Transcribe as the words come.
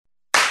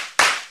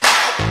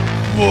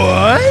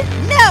What?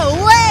 No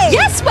way!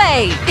 Yes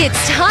way!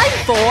 It's time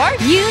for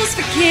News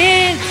for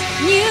Kids!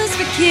 News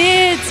for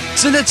Kids!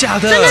 真的假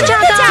的？真的假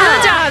的？真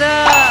的假的？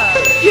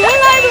原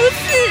来如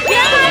此！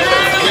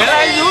原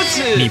来如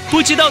此！你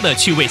不知道的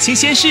趣味新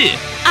鲜事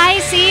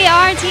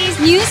ICRT's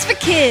News for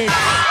Kids!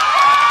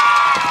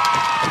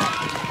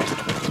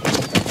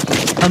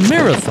 A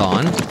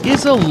marathon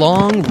is a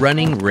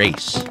long-running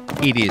race.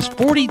 It is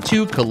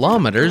 42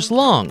 kilometers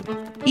long.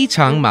 一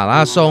场马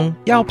拉松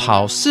要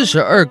跑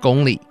42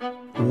公里。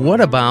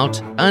What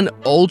about an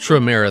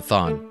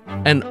ultramarathon?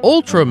 An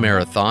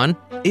ultramarathon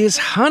is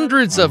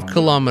hundreds of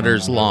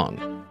kilometers long.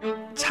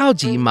 超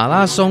级马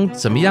拉松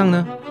怎么样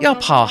呢？要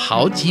跑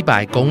好几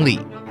百公里。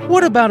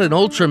What about an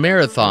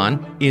ultramarathon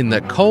in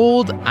the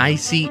cold,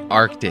 icy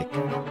Arctic?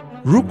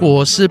 如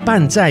果是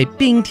办在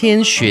冰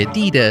天雪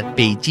地的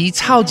北极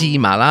超级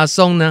马拉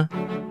松呢？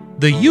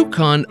 The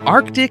Yukon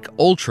Arctic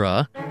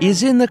Ultra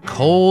is in the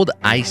cold,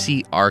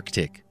 icy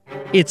Arctic.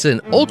 It's an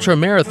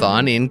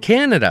ultramarathon in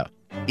Canada.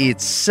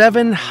 It's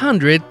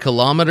 700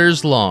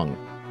 kilometers long.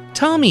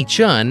 Tommy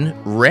Chen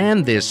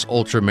ran this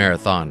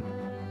ultramarathon.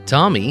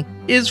 Tommy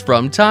is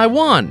from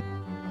Taiwan.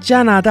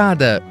 加拿大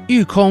的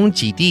育空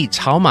极地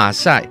超马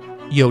赛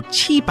有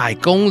700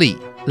公里。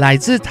来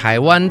自台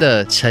湾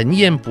的陈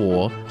彥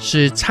博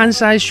是参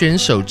赛选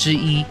手之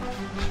一。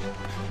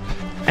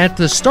At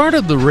the start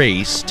of the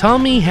race,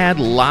 Tommy had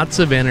lots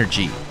of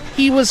energy.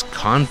 He was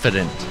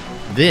confident.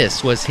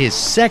 This was his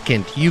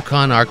second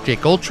Yukon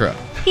Arctic Ultra.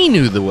 He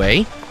knew the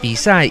way. 比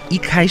赛一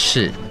开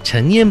始，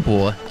陈彥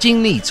博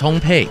精力充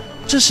沛，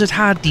这是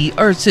他第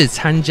2次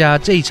参加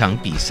这场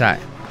比赛，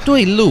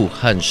对路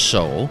很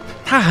熟，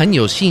他很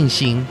有信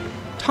心。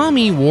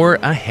Tommy wore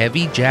a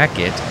heavy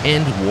jacket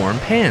and warm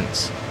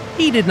pants.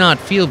 He did not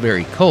feel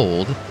very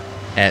cold.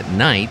 At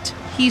night,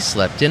 he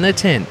slept in a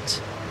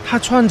tent. 他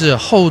穿着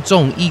厚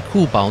重衣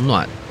裤保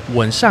暖，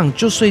晚上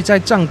就睡在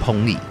帐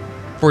篷里。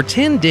For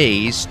 10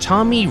 days,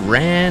 Tommy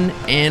ran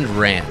and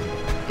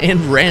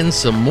ran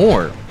some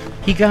more.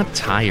 He got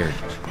tired.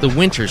 The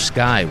winter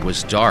sky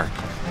was dark.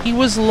 He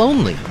was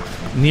lonely.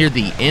 Near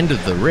the end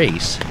of the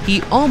race,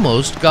 he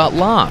almost got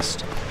lost.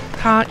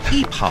 他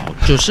一跑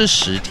就是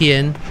10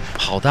天，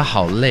跑得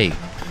好累。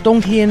冬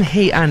天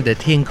黑暗的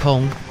天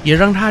空也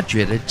让他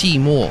觉得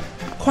寂寞。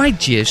快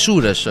结束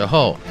的时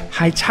候，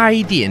还差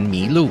一点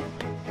迷路。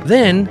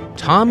Then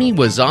Tommy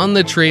was on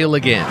the trail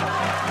again,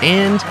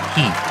 and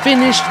he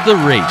finished the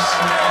race.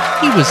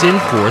 He was in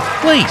 4th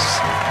place.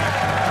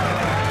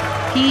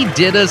 He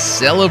did a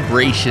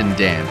celebration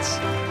dance.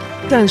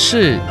 但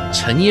是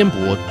陈彥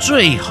博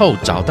最后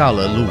找到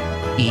了路，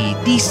以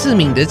第4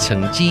名的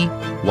成绩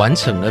完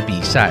成了比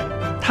赛。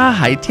他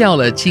还跳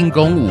了庆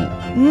功舞。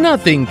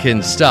Nothing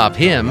can stop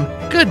him.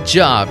 Good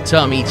job,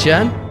 Tommy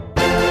Chen.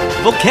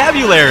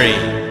 Vocabulary.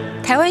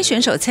 台湾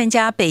选手参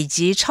加北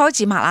极超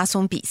级马拉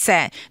松比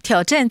赛，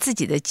挑战自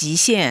己的极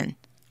限。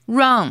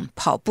Run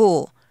跑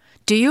步。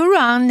Do you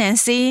run,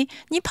 Nancy?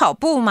 你跑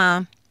步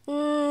吗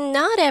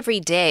？Not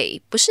every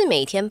day. 不是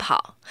每天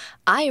跑。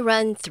I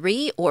run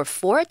 3 or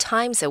 4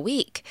 times a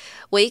week.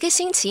 我一个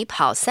星期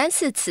跑3、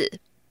4次。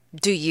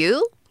Do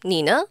you?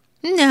 你呢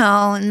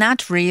？No,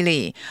 not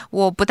really.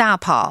 我不大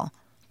跑。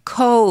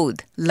Cold,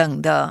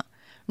 冷的。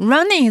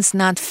Running is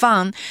not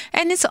fun,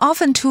 and it's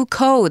often too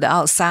cold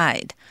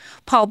outside.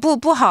 跑步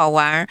不好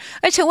玩，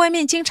而且外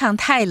面经常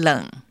太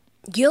冷。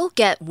You'll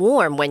get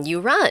warm when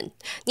you run.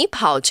 你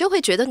跑就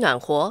会觉得暖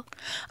和。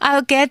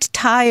I'll get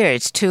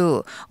tired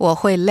too. 我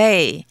会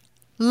累。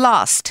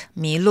Lost,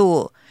 迷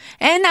路。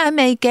And I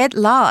may get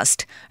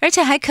lost. 而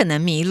且还可能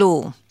迷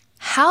路。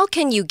How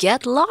can you get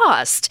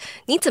lost?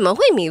 你怎么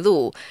会迷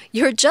路？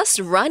 You're just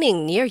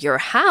running near your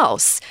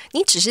house.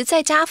 你只是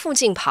在家附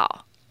近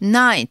跑。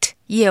Night,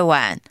 夜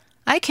晚。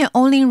I can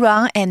only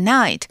run at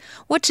night.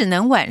 我只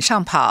能晚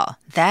上跑。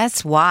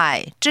That's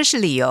why. 这是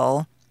理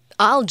由。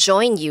I'll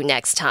join you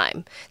next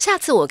time. 下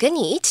次我跟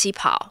你一起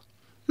跑。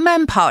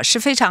慢跑是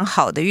非常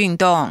好的运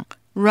动。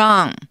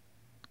Run.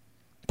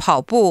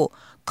 跑步。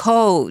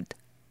Cold.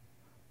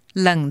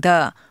 冷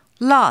的。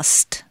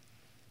Lost.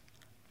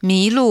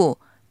 迷路。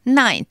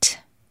Night.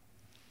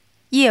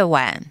 夜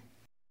晚。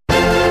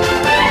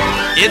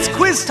It's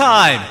quiz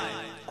time!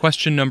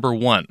 Question number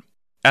 1.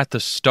 At the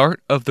start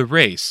of the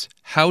race,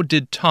 how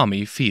did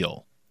Tommy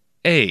feel?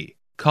 A.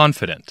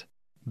 Confident.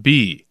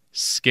 B.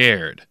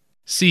 Scared.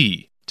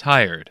 C.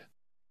 Tired.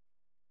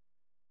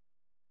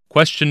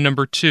 Question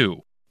number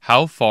 2.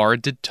 How far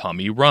did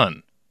Tommy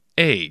run?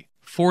 A.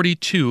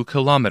 42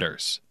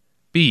 kilometers.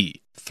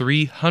 B.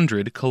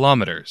 300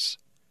 kilometers.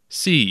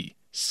 C.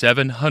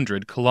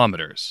 700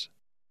 kilometers.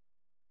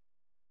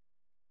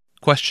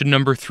 Question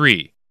number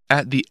 3.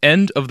 At the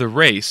end of the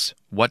race,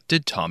 what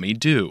did Tommy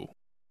do?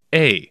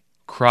 A.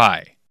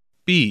 Cry.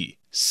 B.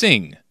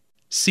 Sing.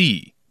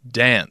 C.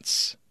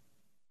 Dance.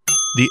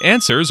 The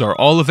answers are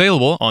all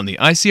available on the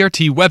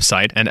ICRT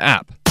website and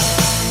app.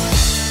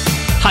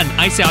 和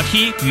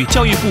ICRT 与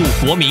教育部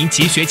国民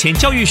及学前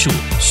教育署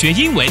学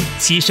英文，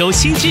吸收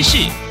新知识。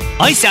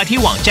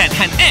ICRT 网站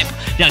和 App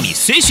让你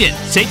随选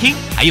随听，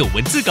还有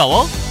文字稿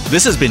哦。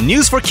This has been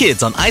News for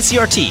Kids on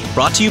ICRT,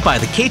 brought to you by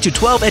the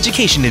K-12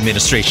 Education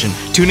Administration.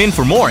 Tune in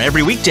for more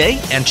every weekday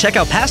and check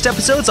out past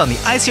episodes on the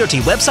ICRT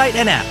website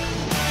and app.